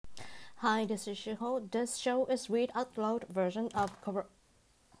Hi, this is Shiho. This show is read out loud version of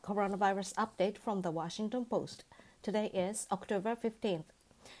coronavirus update from the Washington Post. Today is October 15th.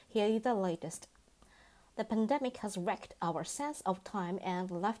 Here is the latest. The pandemic has wrecked our sense of time and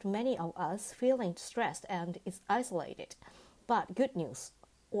left many of us feeling stressed and isolated. But good news,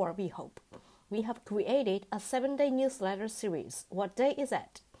 or we hope. We have created a 7-day newsletter series. What day is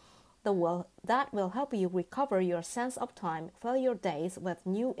it? That will help you recover your sense of time, fill your days with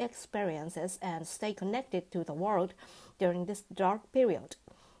new experiences, and stay connected to the world during this dark period.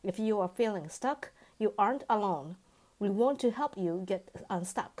 If you are feeling stuck, you aren't alone. We want to help you get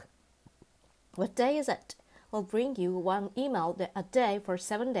unstuck. What day is it? We'll bring you one email a day for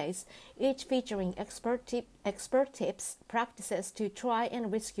 7 days, each featuring expert tips, practices to try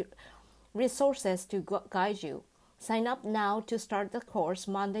and rescue, resources to guide you. Sign up now to start the course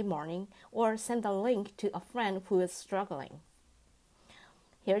Monday morning or send the link to a friend who is struggling.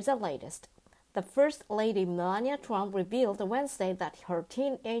 Here's the latest. The First Lady Melania Trump revealed Wednesday that her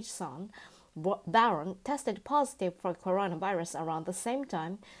teenage son, Barron, tested positive for coronavirus around the same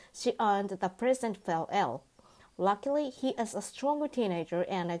time she and the president fell ill. Luckily, he is a stronger teenager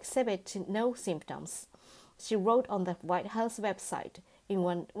and exhibits no symptoms. She wrote on the White House website, "In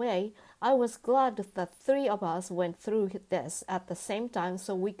one way, I was glad the three of us went through this at the same time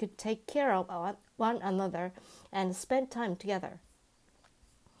so we could take care of one another and spend time together."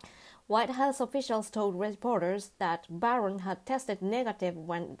 White House officials told reporters that Barron had tested negative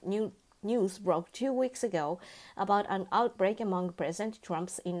when news broke 2 weeks ago about an outbreak among President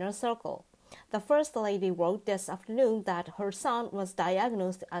Trump's inner circle. The First Lady wrote this afternoon that her son was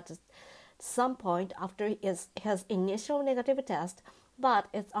diagnosed at some point after his initial negative test, but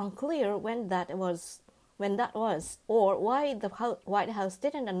it's unclear when that was, or why the White House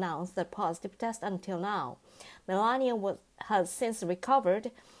didn't announce the positive test until now. Melania has since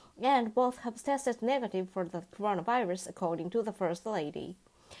recovered, and both have tested negative for the coronavirus, according to the First Lady.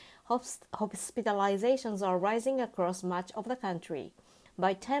 Hospitalizations are rising across much of the country,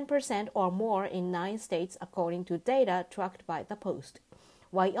 by 10% or more in 9 states, according to data tracked by the Post.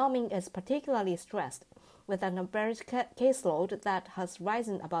 Wyoming is particularly stressed, with an average caseload that has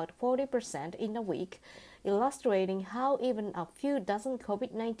risen about 40% in a week, illustrating how even a few dozen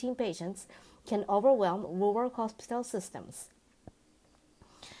COVID-19 patients can overwhelm rural hospital systems.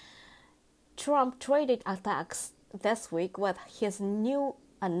 Trump traded attacks this week with his new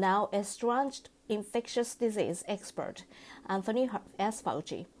and now estranged infectious disease expert, Anthony S.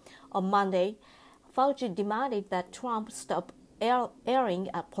 Fauci. On Monday, Fauci demanded that Trump stop airing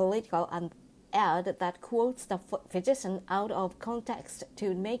a political ad that quotes the physician out of context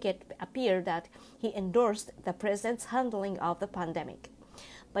to make it appear that he endorsed the president's handling of the pandemic.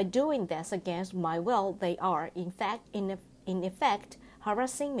 By doing this against my will, they are, in effect,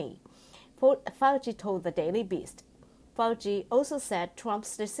 harassing me, Fauci told the Daily Beast. Fauci also said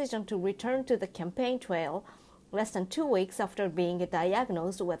Trump's decision to return to the campaign trail less than 2 weeks after being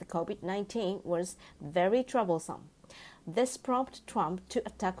diagnosed with COVID-19 was very troublesome. This prompted Trump to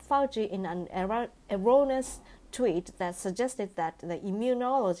attack Fauci in an erroneous tweet that suggested that the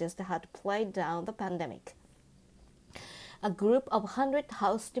immunologist had played down the pandemic. A group of 100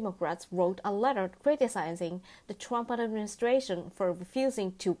 House Democrats wrote a letter criticizing the Trump administration for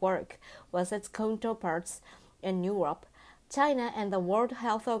refusing to work with its counterparts in Europe, China, and the World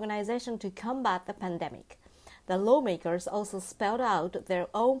Health Organization to combat the pandemic. The lawmakers also spelled out their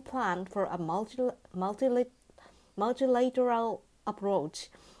own plan for a multilateral approach,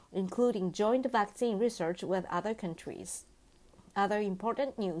 including joint vaccine research with other countries. Other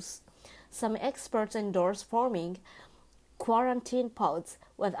important news. Some experts endorse forming quarantine pods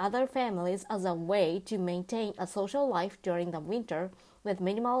with other families as a way to maintain a social life during the winter with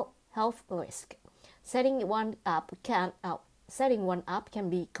minimal health risk. Setting one up can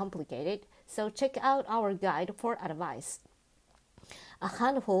be complicated, so check out our guide for advice. A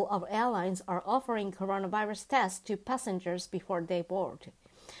handful of airlines are offering coronavirus tests to passengers before they board.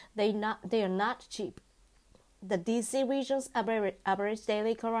 They are not cheap. The DC region's average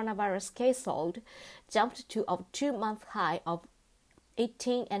daily coronavirus caseload jumped to a 2-month high of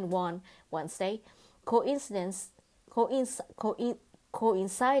 18 and 1 Wednesday,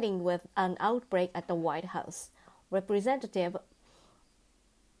 coinciding with an outbreak at the White House.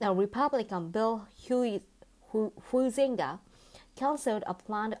 Republican Bill Huizenga canceled a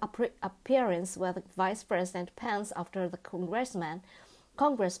planned appearance with Vice President Pence after the congressman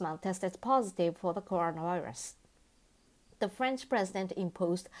tested positive for the coronavirus. The French president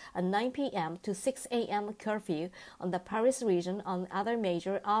imposed a 9 p.m. to 6 a.m. curfew on the Paris region and other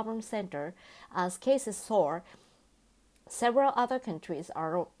major urban centers as cases soared Several other countries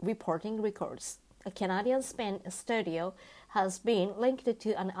are reporting records. A Canadian Spain studio has been linked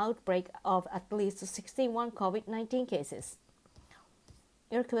to an outbreak of at least 61 COVID-19 cases.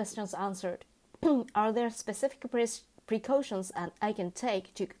 Your questions answered. Are there specific precautions I can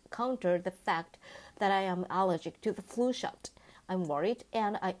take to counter the fact that I am allergic to the flu shot? I'm worried,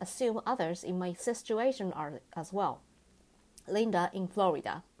 and I assume others in my situation are as well. Linda in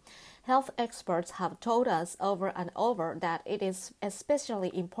Florida. Health experts have told us over and over that it is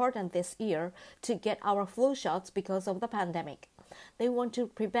especially important this year to get our flu shots because of the pandemic. They want to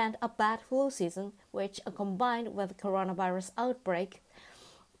prevent a bad flu season, which, combined with coronavirus outbreak,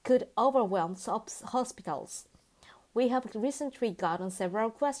 could overwhelm hospitals. We have recently gotten several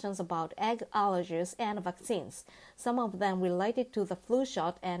questions about egg allergies and vaccines, some of them related to the flu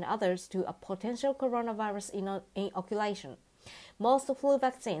shot and others to a potential coronavirus inoculation. Most flu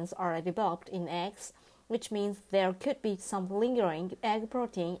vaccines are developed in eggs, which means there could be some lingering egg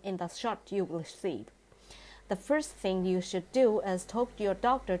protein in the shot you receive. The first thing you should do is talk to your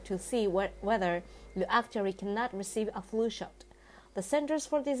doctor to see whether you actually cannot receive a flu shot. The Centers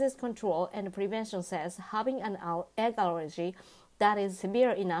for Disease Control and Prevention says having an egg allergy that is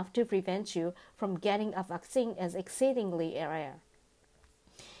severe enough to prevent you from getting a vaccine is exceedingly rare.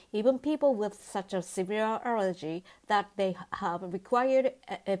 Even people with such a severe allergy that they have required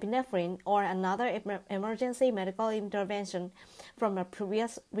epinephrine or another emergency medical intervention from a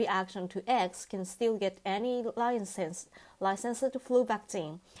previous reaction to eggs can still get any licensed flu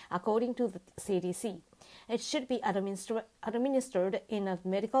vaccine, according to the CDC. It should be administered in a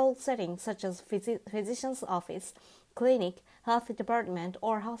medical setting such as physician's office, clinic, health department,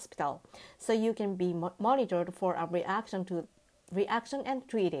 or hospital, so you can be monitored for a reaction and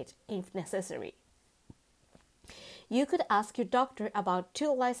treated if necessary. You could ask your doctor about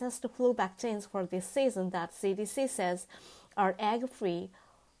 2 licensed flu vaccines for this season that CDC says are egg-free,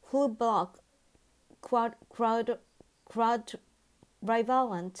 Flublok,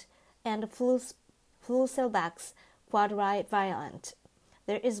 quadrivalent, and Flucelvax quadrivalent.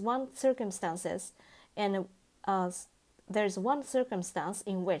 There is one circumstance in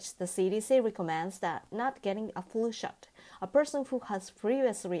which the CDC recommends that not getting a flu shot. A person who has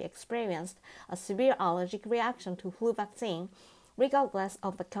previously experienced a severe allergic reaction to flu vaccine, regardless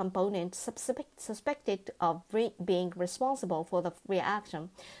of the component suspected of being responsible for the reaction,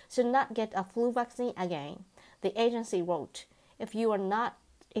 should not get a flu vaccine again. The agency wrote, If you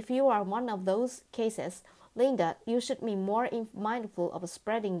are one of those cases, Linda, you should be more mindful of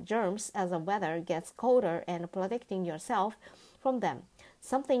spreading germs as the weather gets colder and protecting yourself from them,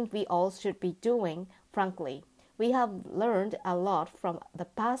 something we all should be doing, frankly. We have learned a lot from the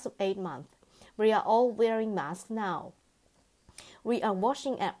past 8 months. We are all wearing masks now. We are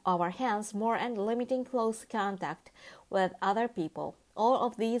washing our hands more and limiting close contact with other people. All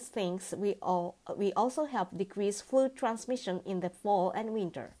of these things we also help decrease flu transmission in the fall and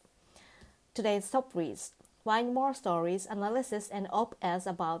winter. Today's top reads. Find more stories, analysis, and op-eds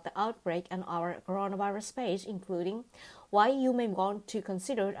about the outbreak on our coronavirus page, including why you may want to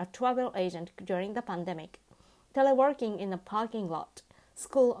consider a travel agent during the pandemic, teleworking in a parking lot,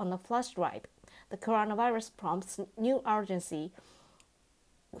 school on a flash drive. The coronavirus prompts new urgency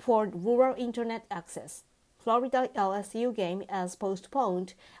for rural internet access. Florida LSU game is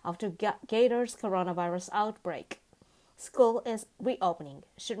postponed after Gators coronavirus outbreak. School is reopening.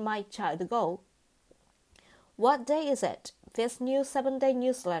 Should my child go? What day is it? This new 7-day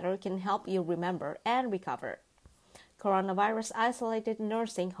newsletter can help you remember and recover. Coronavirus isolated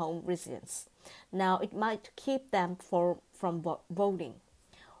nursing home residents. Now it might keep them from voting.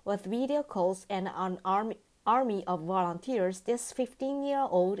 With video calls and an army of volunteers, this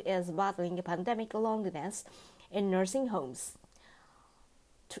 15-year-old is battling pandemic loneliness in nursing homes.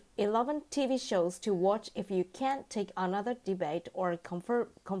 11 TV shows to watch if you can't take another debate or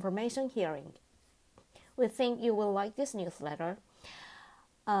confirmation hearing. We think you will like this newsletter.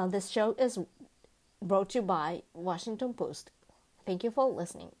 This show is brought to you by Washington Post. Thank you for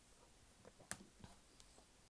listening.